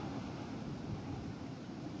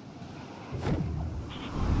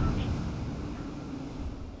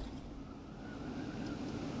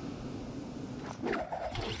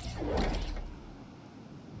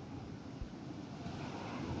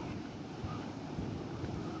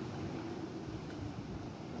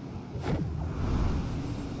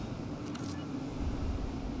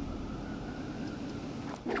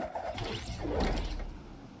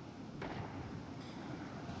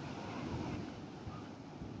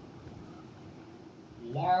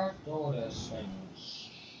 Large order swings.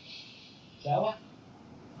 Shall we?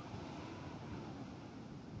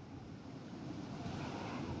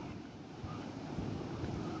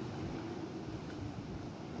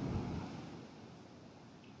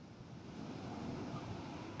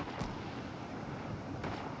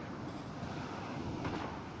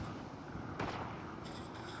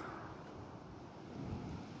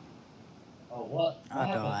 What I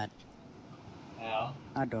happened? died. How?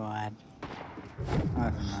 I died. I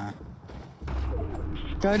don't know.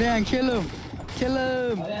 Go down, kill him! Kill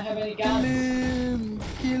him! I don't have any Kill guns. him!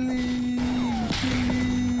 Kill him! Kill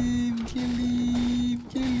him! Kill him!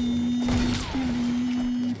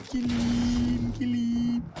 Kill him! Kill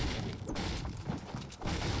him!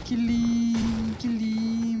 Kill him! Kill him! Kill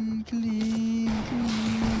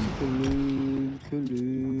him!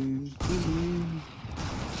 Kill him! Kill him! Kill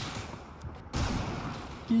him!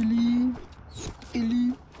 Kill him! Kill him! Kill him! Kill him! Kill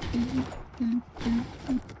him! Kill him! Kill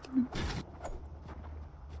him!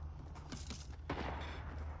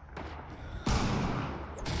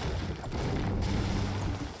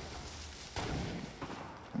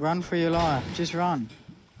 Run for your life. Just run.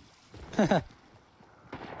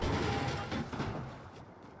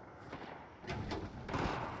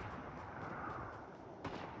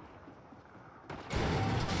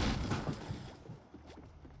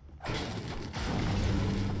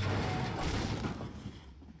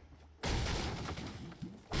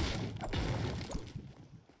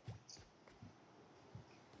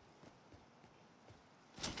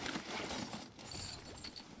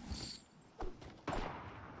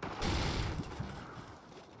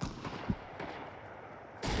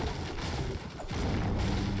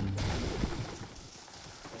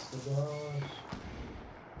 That's the garage.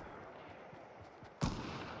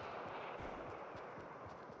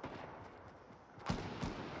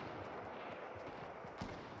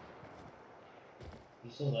 You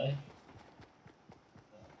still there?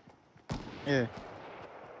 Yeah.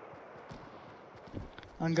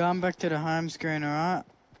 I'm going back to the home screen, alright?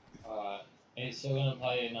 Alright. Are you still gonna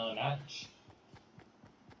play another match?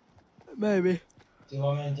 Maybe. Do you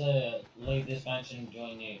want me to leave this match and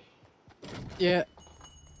join you? Yeah.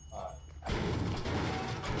 Alright.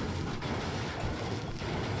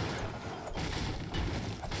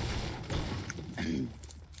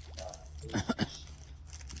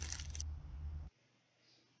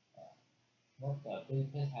 What the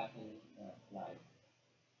bleep has happened? Like,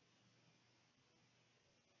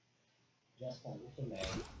 just a little man.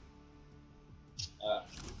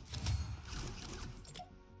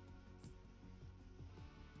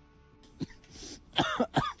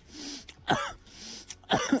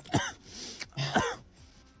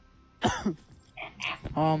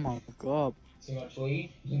 Oh my god. Too much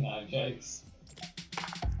weed? No, jokes.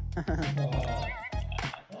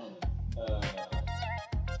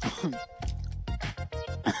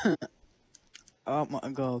 Oh my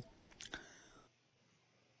god.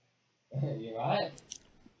 You right?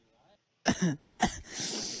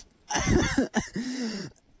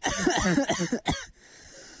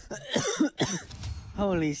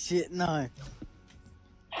 Holy shit, no.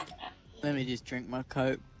 Let me just drink my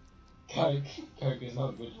coke. Coke is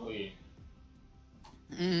not good for you.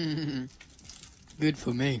 Good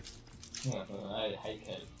for me. I hate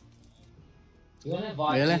Coke. Do you want to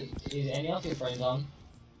invite Really? Is any of your friends on?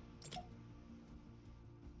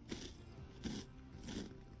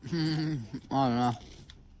 I don't know.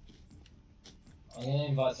 I'm gonna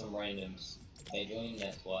invite some randoms. They join,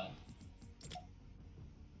 that's why.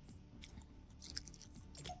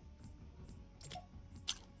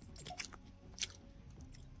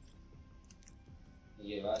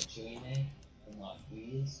 You right, join there? In like 2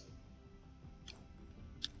 years?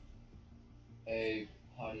 Hey,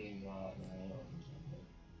 party invite, man.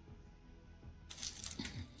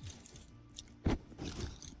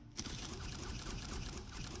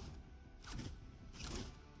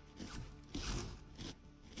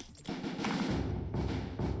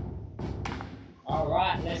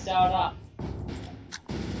 Alright, let's start up.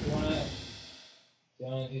 Do you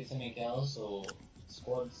wanna do something else, or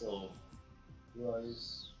squads, or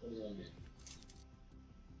duos? What do you wanna do?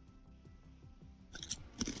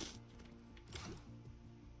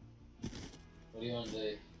 What do you wanna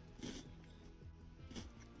do?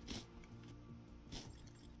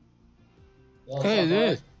 Yo, Hey, what's up, dude.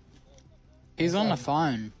 bro? He's on the What's up?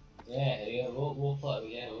 phone. Yeah, we'll play,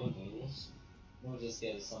 yeah, we'll do this. We'll just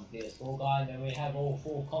get some PS4 guy, and then we have all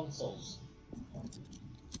 4 consoles.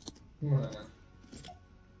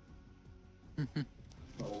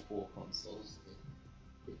 All 4 consoles.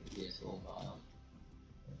 Get the PS4 guy on.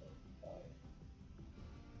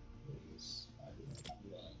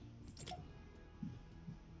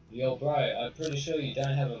 Yo, bro, I'm pretty sure you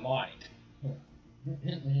don't have a mic.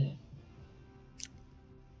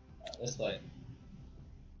 Let's play.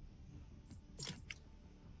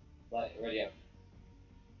 Play, ready up.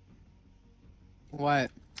 Wait.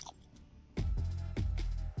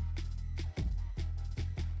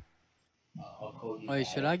 I'll call you. Wait,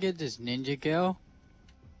 should I get this ninja girl?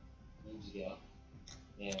 Ninja girl.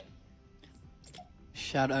 Yeah.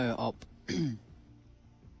 shadow up. Wait,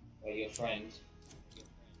 your friend.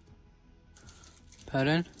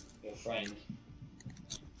 Pardon? Your friend.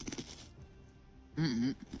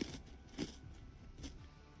 Mm-mm.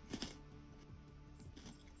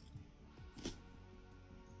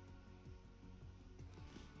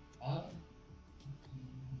 Oh.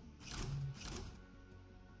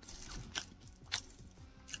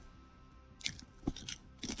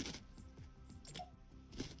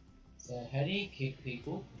 So how do you kick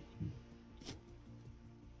people?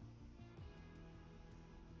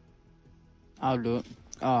 I'll do it.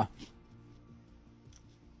 Oh.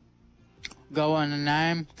 Go on the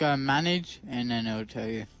name, go manage, and then it'll tell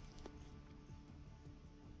you.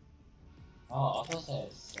 Oh, I thought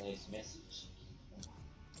that says message.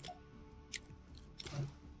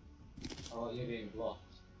 Oh, you're being blocked.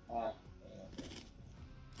 Yeah.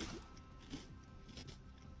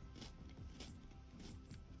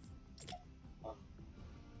 Oh.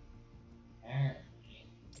 Apparently.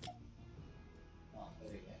 Oh,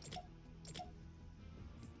 there we go.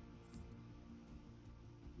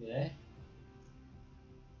 You there?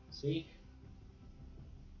 Speak.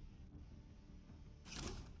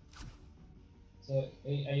 So,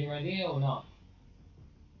 are you ready or not?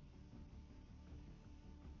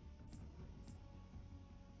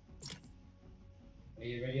 Are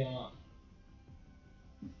you ready or not?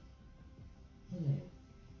 Hmm.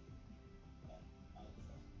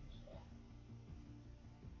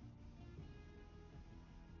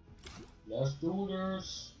 Let's do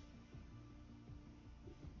this.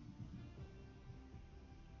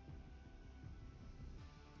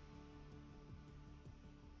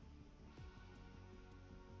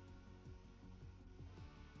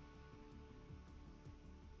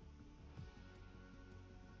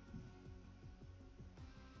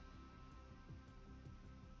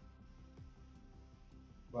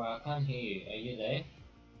 Bro, I can't hear you. Are you there?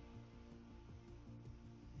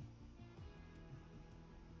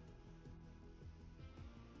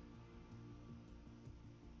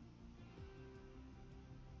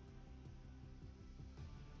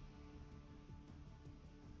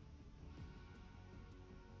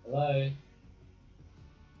 Hello?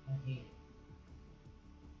 Can't hear you.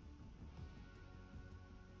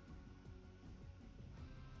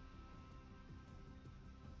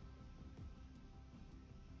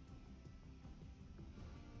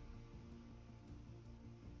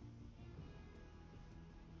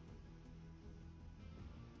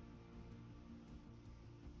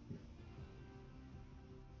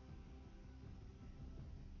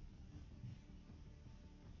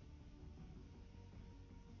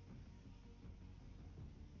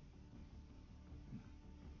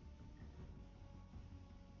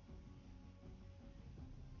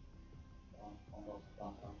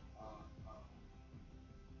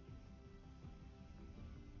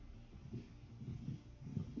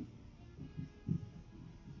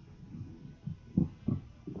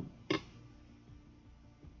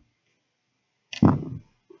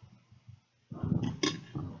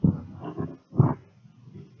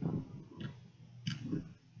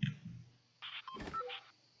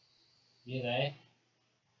 You there?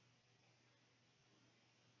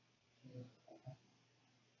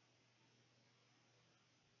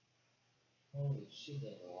 Holy shit,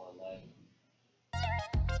 there's a lot of lag.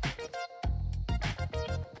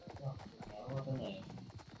 Fucking hell, what the name?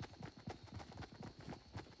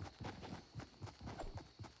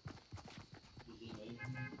 Is he moving?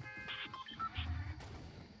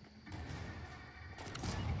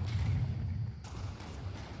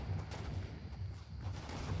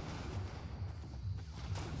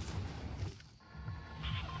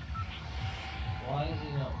 Why is he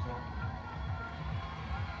not talking?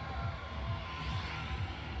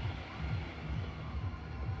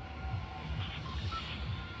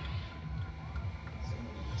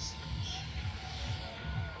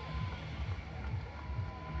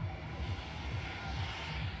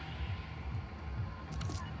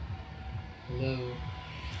 Hello?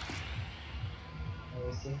 Oh,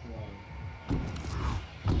 it's just one.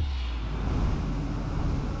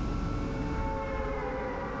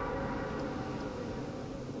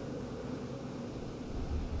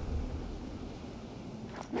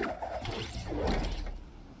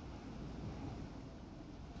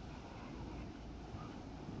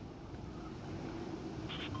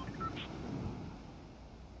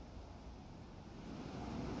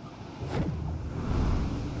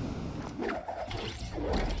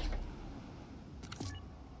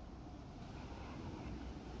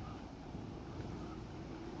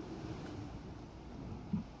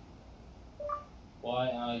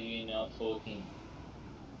 Why are you not talking?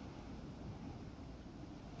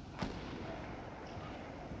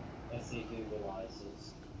 see if he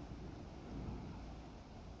realizes.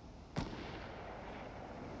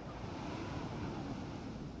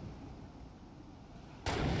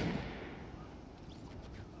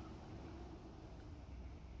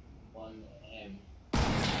 One M.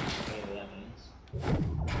 Whatever that means.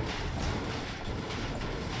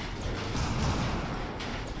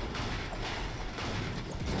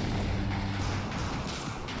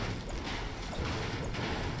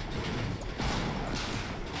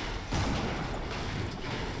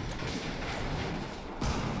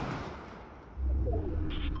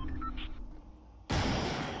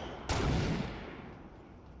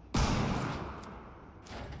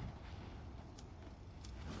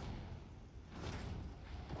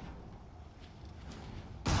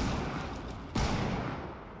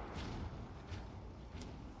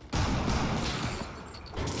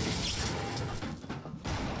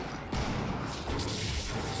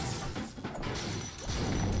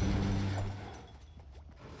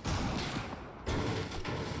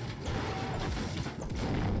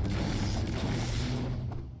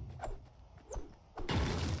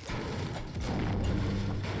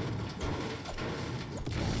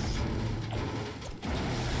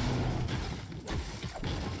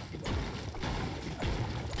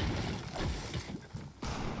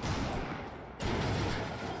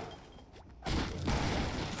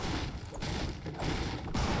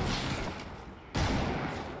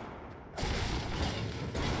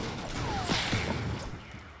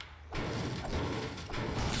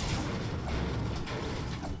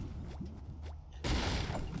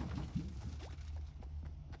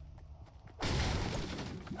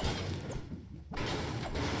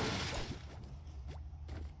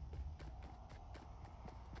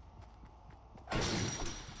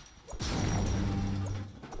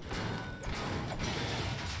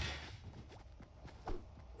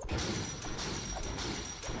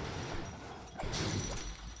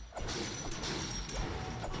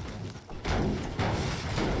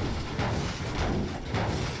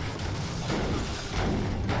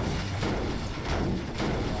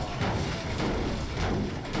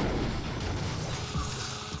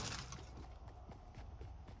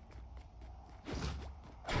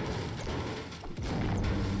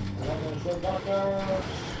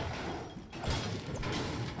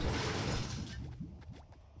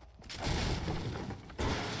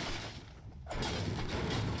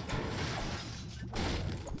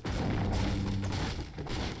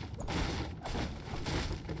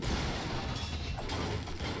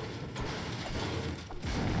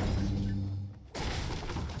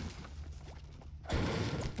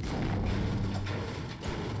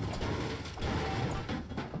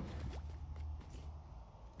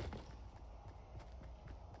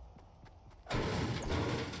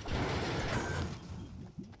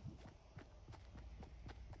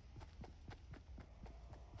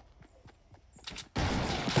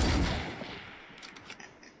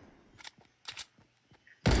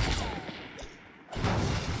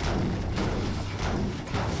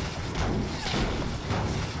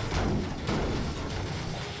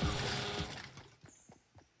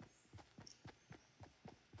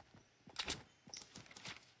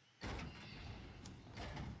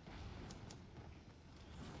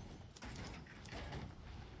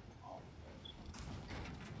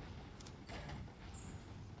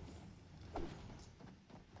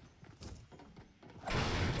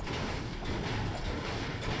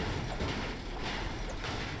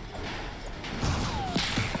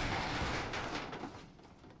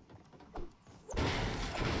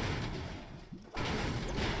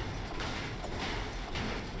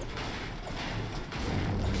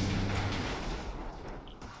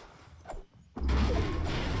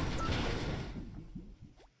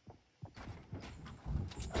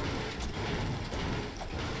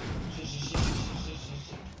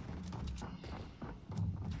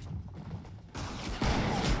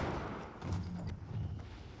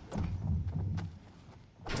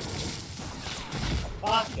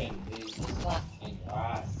 Fucking these fucking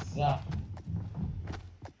ass.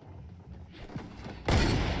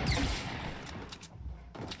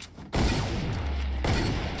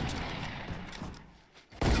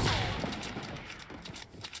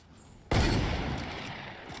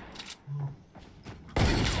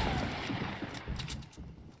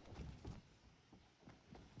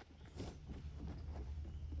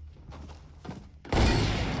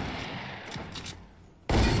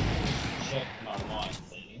 Check my mind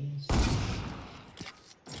settings.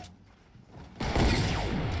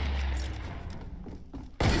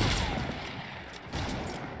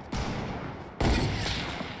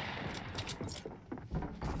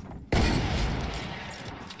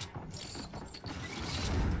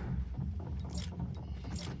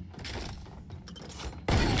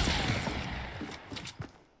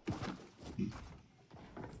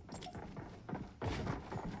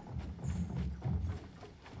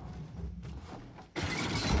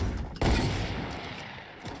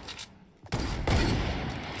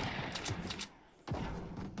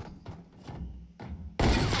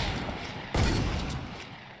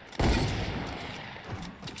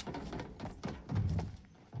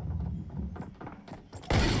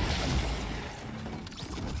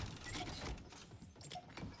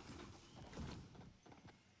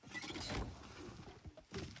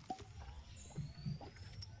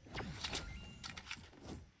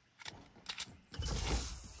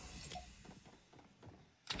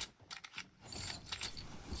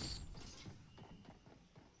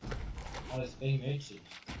 must be muted.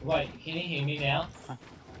 Wait, can you hear me now?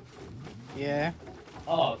 Yeah.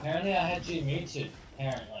 Oh, apparently I had you muted.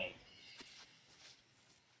 Apparently.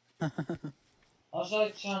 I was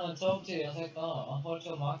like trying to talk to you. I was like, oh, I thought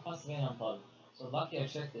your mic must have been unplugged. So lucky I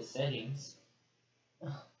checked the settings.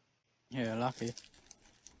 Yeah, lucky.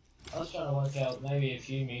 I was trying to work out maybe if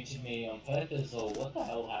you muted me on purpose or what the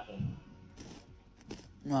hell happened.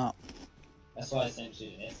 No. That's why I sent you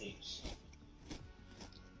the message.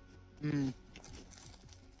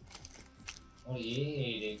 What are you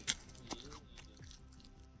eating?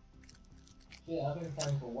 Yeah, I've been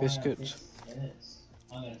playing for 1 hour Biscuits. 6 minutes.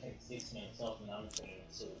 I'm gonna take 6 minutes off and I'm gonna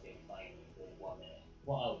still be playing for 1 minute.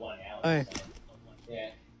 Well, 1 hour. Hey. So. Yeah.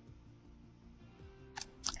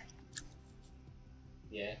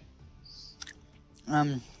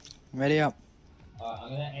 Yeah. Ready up. Alright, I'm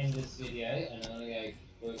gonna end this video and I'm gonna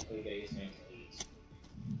go quickly go get something to eat.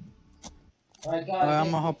 Alright guys, Alright,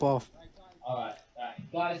 I'm gonna hop off. Alright,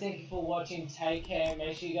 guys, thank you for watching, take care,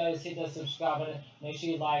 make sure you guys hit the subscribe button, make sure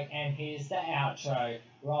you like, and here's the outro.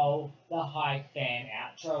 Roll the hype fan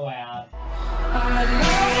outro out.